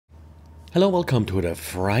Hello, welcome to the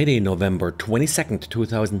Friday, November 22nd,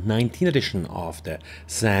 2019 edition of the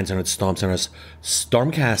SANS and Storm Center's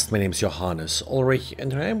Stormcast. My name is Johannes Ulrich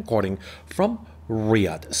and I am recording from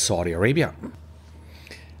Riyadh, Saudi Arabia.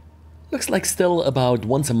 Looks like still about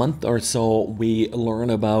once a month or so we learn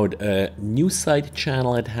about a new side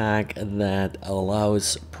channel attack that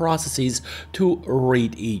allows processes to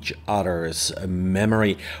read each other's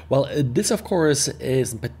memory. Well, this of course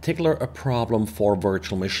is in particular a problem for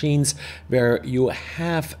virtual machines where you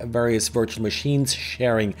have various virtual machines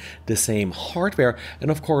sharing the same hardware,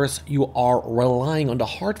 and of course you are relying on the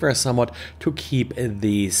hardware somewhat to keep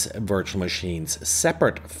these virtual machines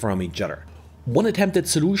separate from each other. One attempted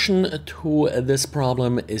solution to this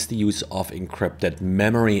problem is the use of encrypted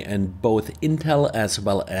memory, and both Intel as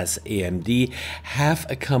well as AMD have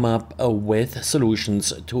come up with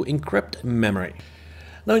solutions to encrypt memory.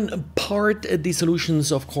 Now, in part, these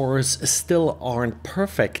solutions, of course, still aren't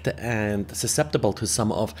perfect and susceptible to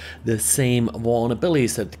some of the same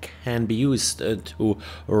vulnerabilities that can be used to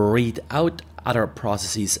read out other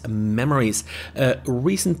processes' memories. A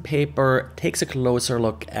recent paper takes a closer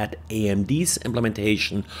look at AMD's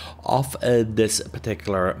implementation of this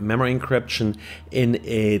particular memory encryption in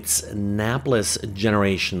its Naples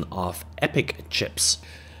generation of EPYC chips.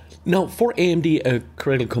 Now, for AMD, a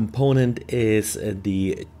critical component is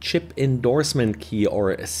the chip endorsement key,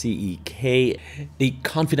 or CEK. The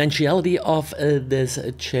confidentiality of this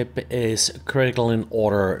chip is critical in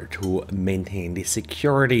order to maintain the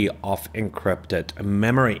security of encrypted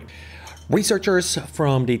memory. Researchers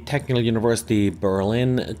from the Technical University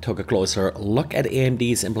Berlin took a closer look at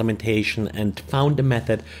AMD's implementation and found a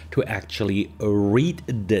method to actually read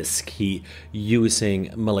this key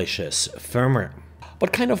using malicious firmware.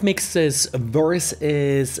 What kind of makes this worse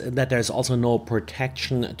is that there's also no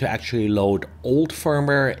protection to actually load old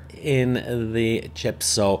firmware in the chip,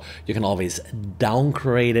 so you can always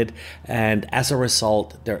downgrade it, and as a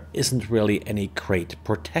result there isn't really any great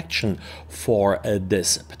protection for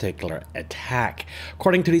this particular attack.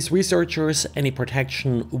 According to these researchers, any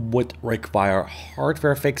protection would require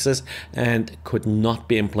hardware fixes and could not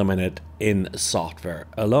be implemented in software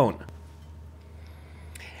alone.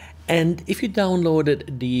 And if you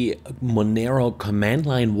downloaded the Monero command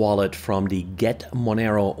line wallet from the Get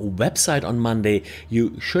Monero website on Monday,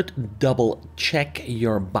 you should double check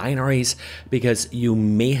your binaries because you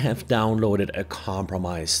may have downloaded a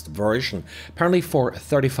compromised version. Apparently for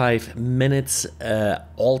 35 minutes, an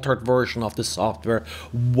altered version of the software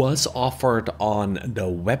was offered on the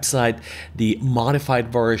website. The modified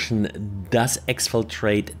version does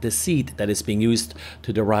exfiltrate the seed that is being used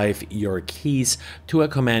to derive your keys to a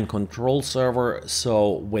command control server,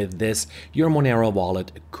 so with this your Monero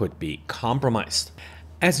wallet could be compromised.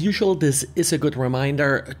 As usual, this is a good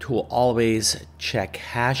reminder to always check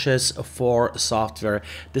hashes for software.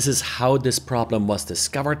 This is how this problem was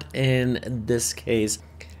discovered in this case.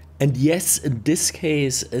 And yes, this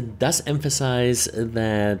case does emphasize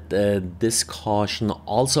that this caution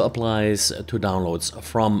also applies to downloads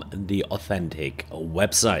from the authentic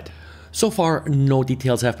website. So far, no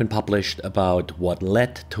details have been published about what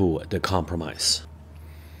led to the compromise.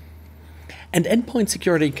 And endpoint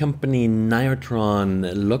security company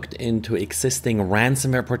Niotron looked into existing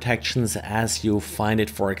ransomware protections as you find it,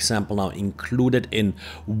 for example, now included in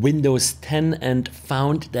Windows 10, and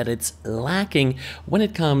found that it's lacking when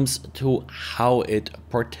it comes to how it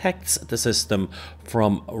protects the system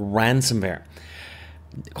from ransomware.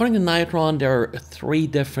 According to Niotron, there are 3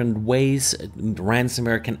 different ways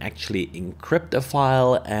ransomware can actually encrypt a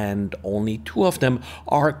file, and only 2 of them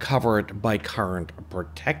are covered by current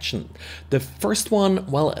protection. The first one,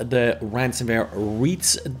 well, the ransomware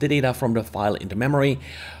reads the data from the file into memory,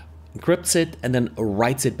 encrypts it, and then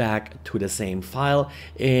writes it back to the same file.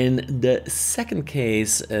 In the second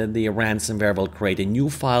case, the ransomware will create a new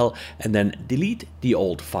file and then delete the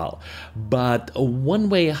old file. But one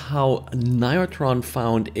way how Niotron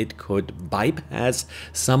found it could bypass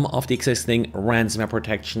some of the existing ransomware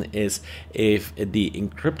protection is if the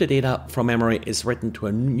encrypted data from memory is written to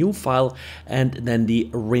a new file and then the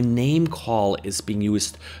rename call is being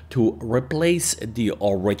used to replace the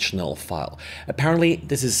original file. Apparently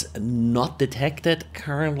this is not detected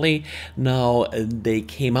currently. Now, they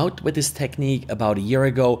came out with this technique about a year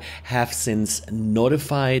ago, have since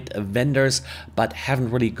notified vendors, but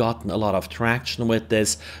haven't really gotten a lot of traction with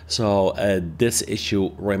this, so this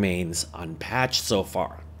issue remains unpatched so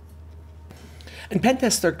far. And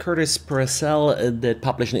pentester Curtis Purcell did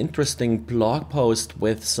publish an interesting blog post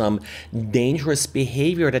with some dangerous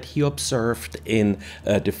behavior that he observed in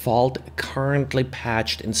a default currently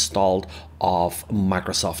patched installed of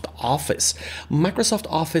Microsoft Office. Microsoft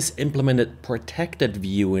Office implemented protected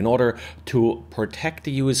view in order to protect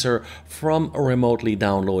the user from remotely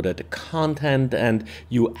downloaded content, and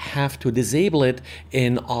you have to disable it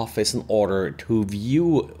in Office in order to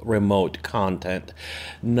view remote content.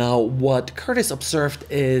 Now, what Curtis observed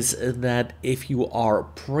is that if you are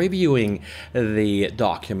previewing the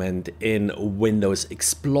document in Windows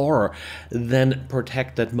Explorer, then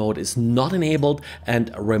protected mode is not enabled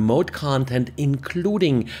and remote content,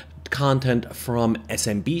 including content from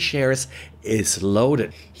SMB shares, is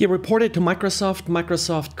loaded. He reported to Microsoft.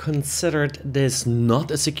 Microsoft considered this not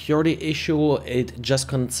a security issue. It just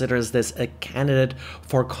considers this a candidate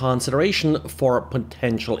for consideration for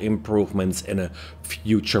potential improvements in a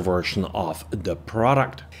future version of the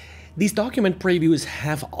product. These document previews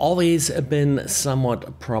have always been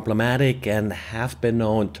somewhat problematic and have been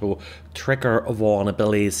known to trigger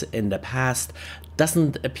vulnerabilities in the past.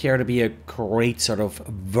 Doesn't appear to be a great sort of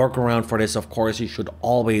workaround for this. Of course, you should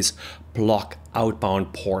always block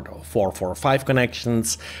outbound port 445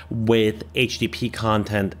 connections. With HTTP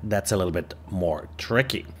content, that's a little bit more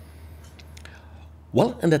tricky.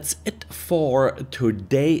 Well, and that's it for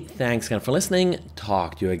today. Thanks again for listening.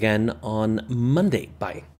 Talk to you again on Monday.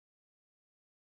 Bye.